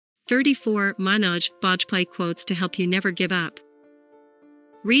34 Manoj Bajpayee quotes to help you never give up.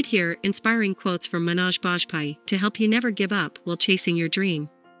 Read here inspiring quotes from Manoj Bajpayee to help you never give up while chasing your dream.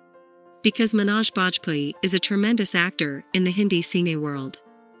 Because Manoj Bajpayee is a tremendous actor in the Hindi cine world.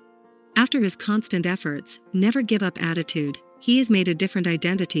 After his constant efforts, never give up attitude, he has made a different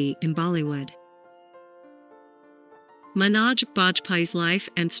identity in Bollywood. Manoj Bajpayee's life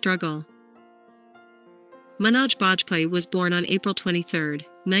and struggle. Manoj Bajpayee was born on April 23,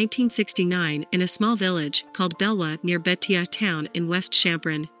 1969 in a small village called Belwa near Betia town in West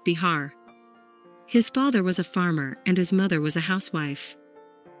Champaran, Bihar. His father was a farmer and his mother was a housewife.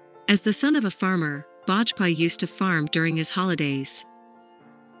 As the son of a farmer, Bajpayee used to farm during his holidays.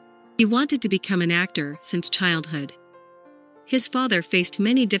 He wanted to become an actor since childhood. His father faced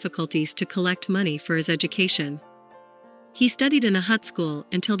many difficulties to collect money for his education. He studied in a hut school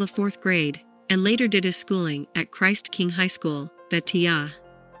until the 4th grade, and later did his schooling at Christ King High School, Betia.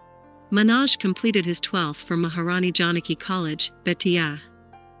 Manoj completed his 12th from Maharani Janaki College, Betia.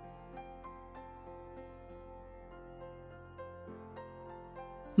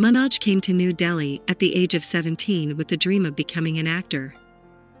 Manoj came to New Delhi at the age of 17 with the dream of becoming an actor.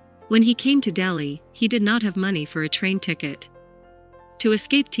 When he came to Delhi, he did not have money for a train ticket. To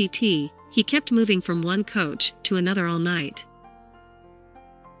escape TT, he kept moving from one coach to another all night.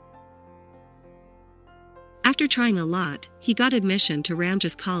 After trying a lot, he got admission to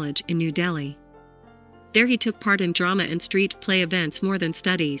Ramjas College in New Delhi. There he took part in drama and street play events more than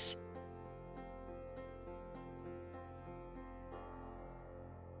studies.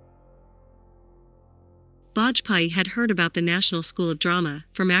 Bajpayee had heard about the National School of Drama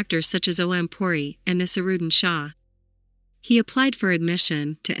from actors such as O.M. Puri and Naseeruddin Shah. He applied for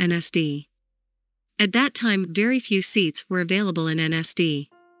admission to NSD. At that time, very few seats were available in NSD.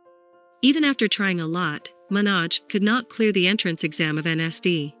 Even after trying a lot, Manoj could not clear the entrance exam of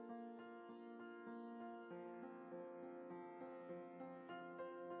NSD.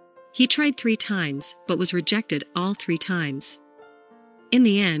 He tried 3 times, but was rejected all 3 times. In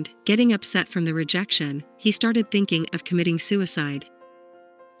the end, getting upset from the rejection, he started thinking of committing suicide.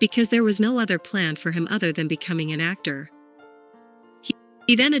 Because there was no other plan for him other than becoming an actor.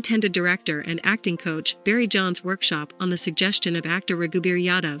 He then attended director and acting coach Barry John's workshop on the suggestion of actor Raghubir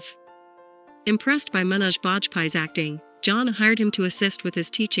Yadav. Impressed by Manoj Bajpayee's acting, John hired him to assist with his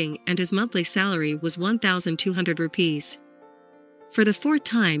teaching and his monthly salary was 1,200 rupees. For the 4th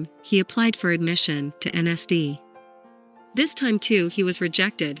time, he applied for admission to NSD. This time too he was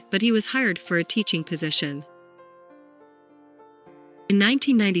rejected, but he was hired for a teaching position. In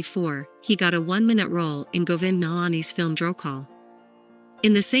 1994, he got a 1-minute role in Govind Nalani's film Drokal.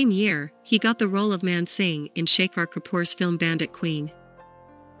 In the same year, he got the role of Man Singh in Shekhar Kapoor's film Bandit Queen.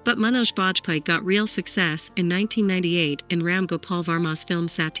 But Manoj Bajpayee got real success in 1998 in Ram Gopal Varma's film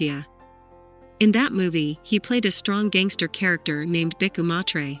Satya. In that movie, he played a strong gangster character named Bikku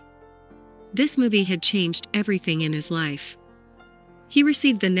Matre. This movie had changed everything in his life. He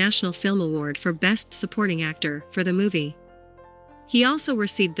received the National Film Award for Best Supporting Actor for the movie. He also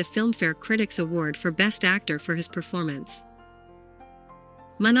received the Filmfare Critics Award for Best Actor for his performance.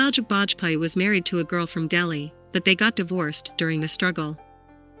 Manoj Bajpayee was married to a girl from Delhi, but they got divorced during the struggle.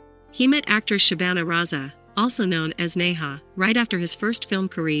 He met actress Shabana Raza, also known as Neha, right after his first film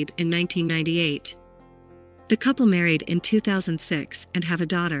career in 1998. The couple married in 2006 and have a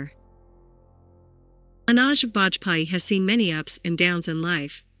daughter. Manoj Bajpayee has seen many ups and downs in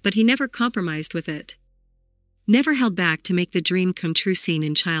life, but he never compromised with it. Never held back to make the dream come true seen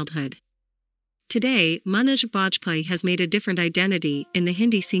in childhood. Today, Manoj Bajpayee has made a different identity in the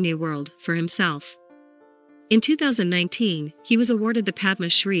Hindi cine world for himself. In 2019, he was awarded the Padma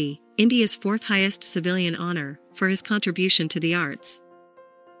Shri, India's 4th highest civilian honor, for his contribution to the arts.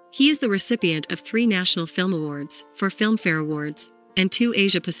 He is the recipient of 3 National Film Awards, 4 Filmfare Awards, and 2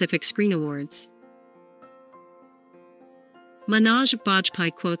 Asia Pacific Screen Awards. Manoj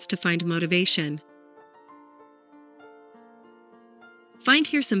Bajpayee quotes to find motivation. Find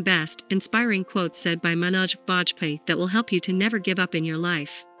here some best, inspiring quotes said by Manoj Bajpayee that will help you to never give up in your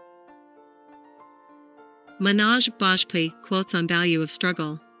life. Manoj Bajpayee quotes on value of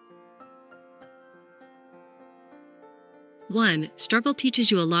struggle. 1. Struggle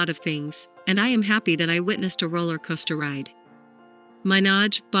teaches you a lot of things, and I am happy that I witnessed a roller coaster ride.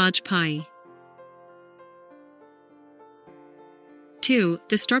 Manoj Bajpayee. 2.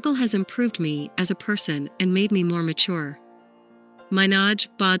 The struggle has improved me as a person and made me more mature. Manoj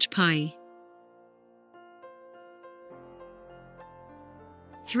Bajpayee.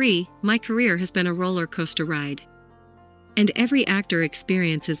 3. My career has been a roller coaster ride. And every actor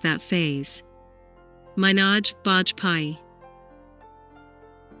experiences that phase. Manoj Bajpayee.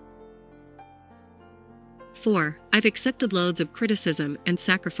 4. I've accepted loads of criticism and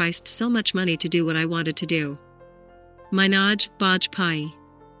sacrificed so much money to do what I wanted to do. Manoj Bajpayee.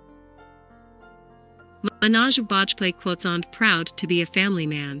 Manoj Bajpayee quotes on proud to be a family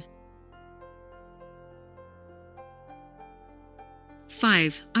man.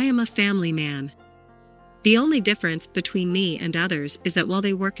 5. I am a family man. The only difference between me and others is that while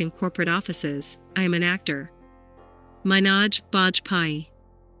they work in corporate offices, I am an actor. Manoj Bajpayee.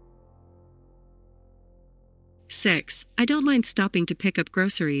 6. I don't mind stopping to pick up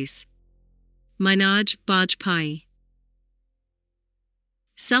groceries. Manoj Bajpayee.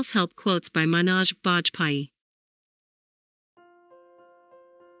 Self-help quotes by Manoj Bajpayee.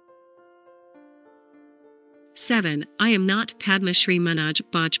 7. I am not Padma Shri Manoj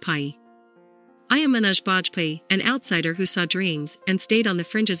Bajpayee. I am Manoj Bajpayee, an outsider who saw dreams and stayed on the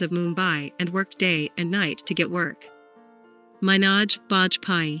fringes of Mumbai and worked day and night to get work. Manoj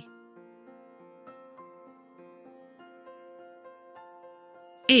Bajpayee.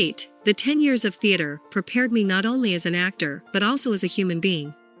 8. The 10 years of theatre prepared me not only as an actor but also as a human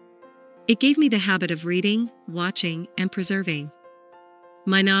being. It gave me the habit of reading, watching, and preserving.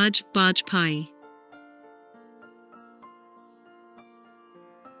 Manoj Bajpayee.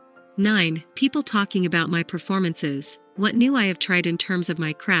 9. People talking about my performances, what new I have tried in terms of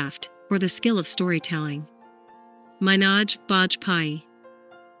my craft, or the skill of storytelling. Manoj Bajpayee.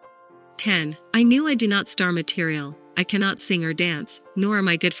 10. I knew I do not star material, I cannot sing or dance, nor am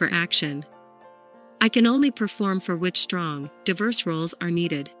I good for action. I can only perform for which strong, diverse roles are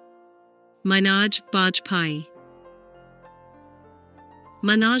needed. Manoj Bajpayee.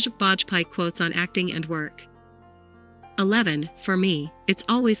 Manoj Bajpayee quotes on acting and work. 11. For me, it's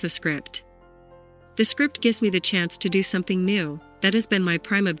always the script. The script gives me the chance to do something new. That has been my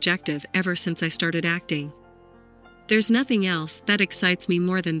prime objective ever since I started acting. There's nothing else that excites me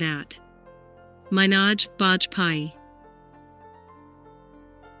more than that. Manoj Bajpayee.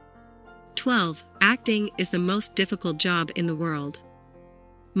 12. Acting is the most difficult job in the world.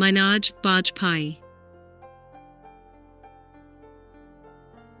 Manoj Bajpayee.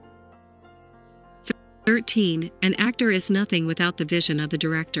 13. An actor is nothing without the vision of the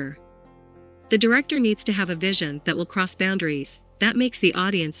director. The director needs to have a vision that will cross boundaries, that makes the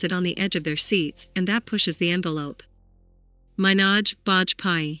audience sit on the edge of their seats, and that pushes the envelope. Manoj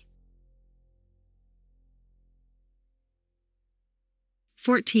Bajpayee.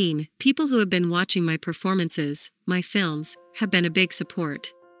 14. People who have been watching my performances, my films, have been a big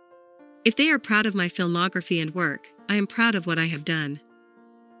support. If they are proud of my filmography and work, I am proud of what I have done.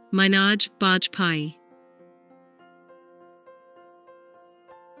 Manoj Bajpayee.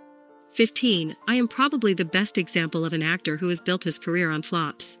 15. I am probably the best example of an actor who has built his career on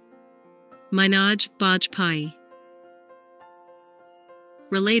flops. Manoj Bajpayee.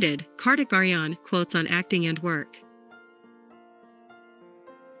 Related, Kartik Aaryan quotes on acting and work.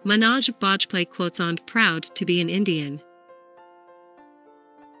 Manoj Bajpayee quotes on proud to be an Indian.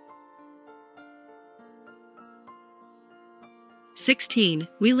 16.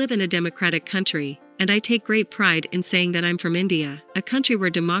 We live in a democratic country, and I take great pride in saying that I'm from India, a country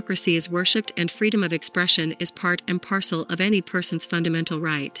where democracy is worshipped and freedom of expression is part and parcel of any person's fundamental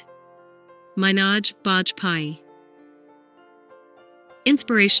right. Manoj Bajpayee.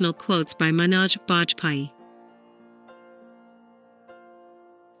 Inspirational quotes by Manoj Bajpayee.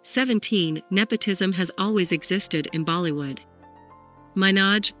 17. Nepotism has always existed in Bollywood.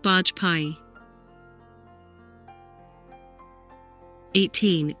 Manoj Bajpayee.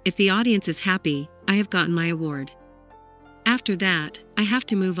 18. If the audience is happy, I have gotten my award. After that, I have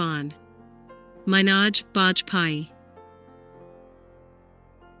to move on. Manoj Bajpayee.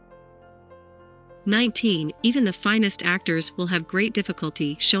 19. Even the finest actors will have great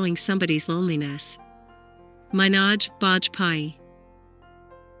difficulty showing somebody's loneliness. Manoj Bajpayee.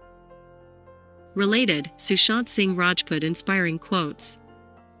 Related, Sushant Singh Rajput inspiring quotes.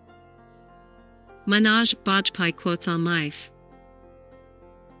 Manoj Bajpayee quotes on life.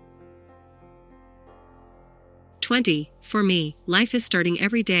 20. For me, life is starting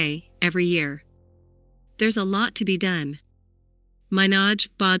every day, every year. There's a lot to be done. Manoj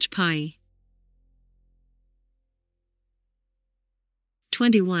Bajpayee.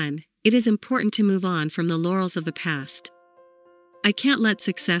 21. It is important to move on from the laurels of the past. I can't let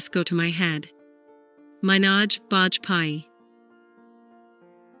success go to my head. Manoj Bajpayee.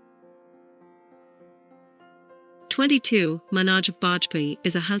 22. Manoj Bajpayee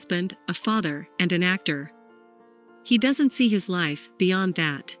is a husband, a father, and an actor. He doesn't see his life beyond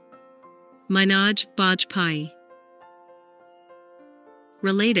that. Manoj Bajpayee.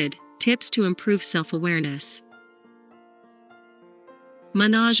 Related, tips to improve self-awareness.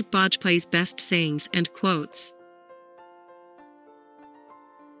 Manoj Bajpayee's best sayings and quotes.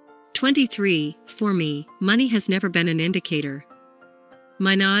 23. For me, money has never been an indicator.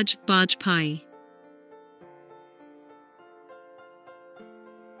 Manoj Bajpayee.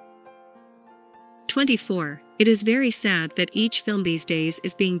 24. It is very sad that each film these days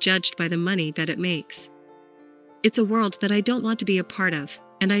is being judged by the money that it makes. It's a world that I don't want to be a part of,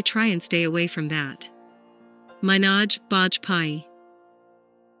 and I try and stay away from that. Manoj Bajpayee.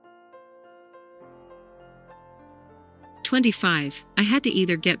 25. I had to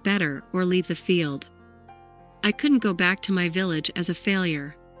either get better or leave the field. I couldn't go back to my village as a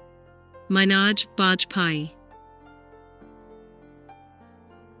failure. Manoj Bajpayee.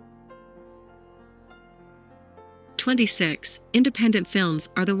 26. Independent films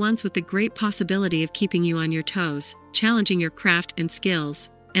are the ones with the great possibility of keeping you on your toes, challenging your craft and skills,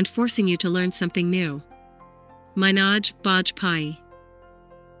 and forcing you to learn something new. Manoj Bajpayee.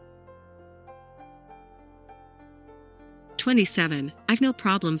 27. I've no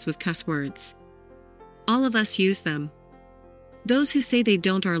problems with cuss words. All of us use them. Those who say they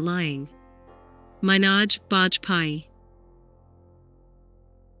don't are lying. Manoj Bajpayee.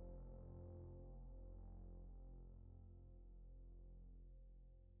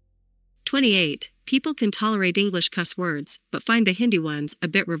 28. People can tolerate English cuss words, but find the Hindi ones a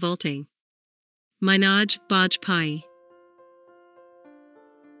bit revolting. Manoj Bajpayee.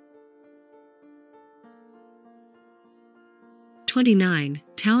 29.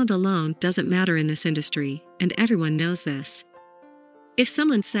 Talent alone doesn't matter in this industry, and everyone knows this. If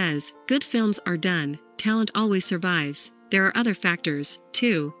someone says, good films are done, talent always survives, there are other factors,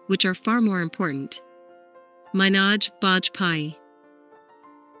 too, which are far more important. Manoj Bajpayee.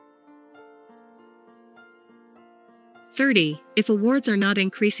 30. If awards are not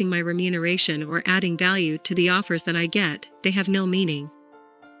increasing my remuneration or adding value to the offers that I get, they have no meaning.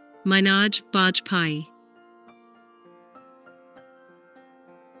 Manoj Bajpayee.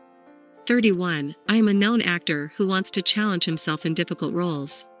 31. I am a known actor who wants to challenge himself in difficult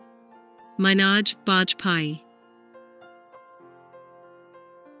roles. Manoj Bajpayee.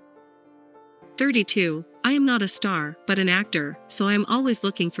 32. I am not a star, but an actor, so I am always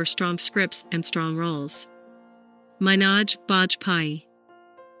looking for strong scripts and strong roles. Manoj Bajpayee.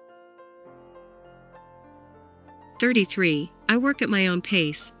 33. I work at my own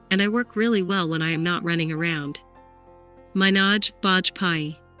pace, and I work really well when I am not running around. Manoj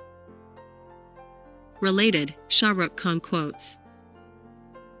Bajpayee. Related, Shah Rukh Khan quotes.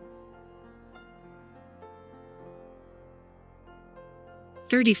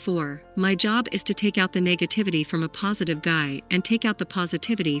 34. My job is to take out the negativity from a positive guy and take out the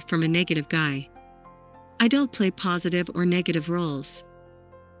positivity from a negative guy. I don't play positive or negative roles.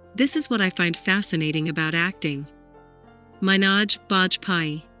 This is what I find fascinating about acting. Manoj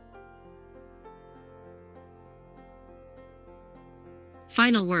Bajpayee.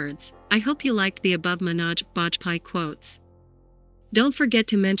 Final words. I hope you liked the above Manoj Bajpayee quotes. Don't forget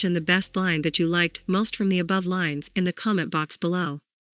to mention the best line that you liked most from the above lines in the comment box below.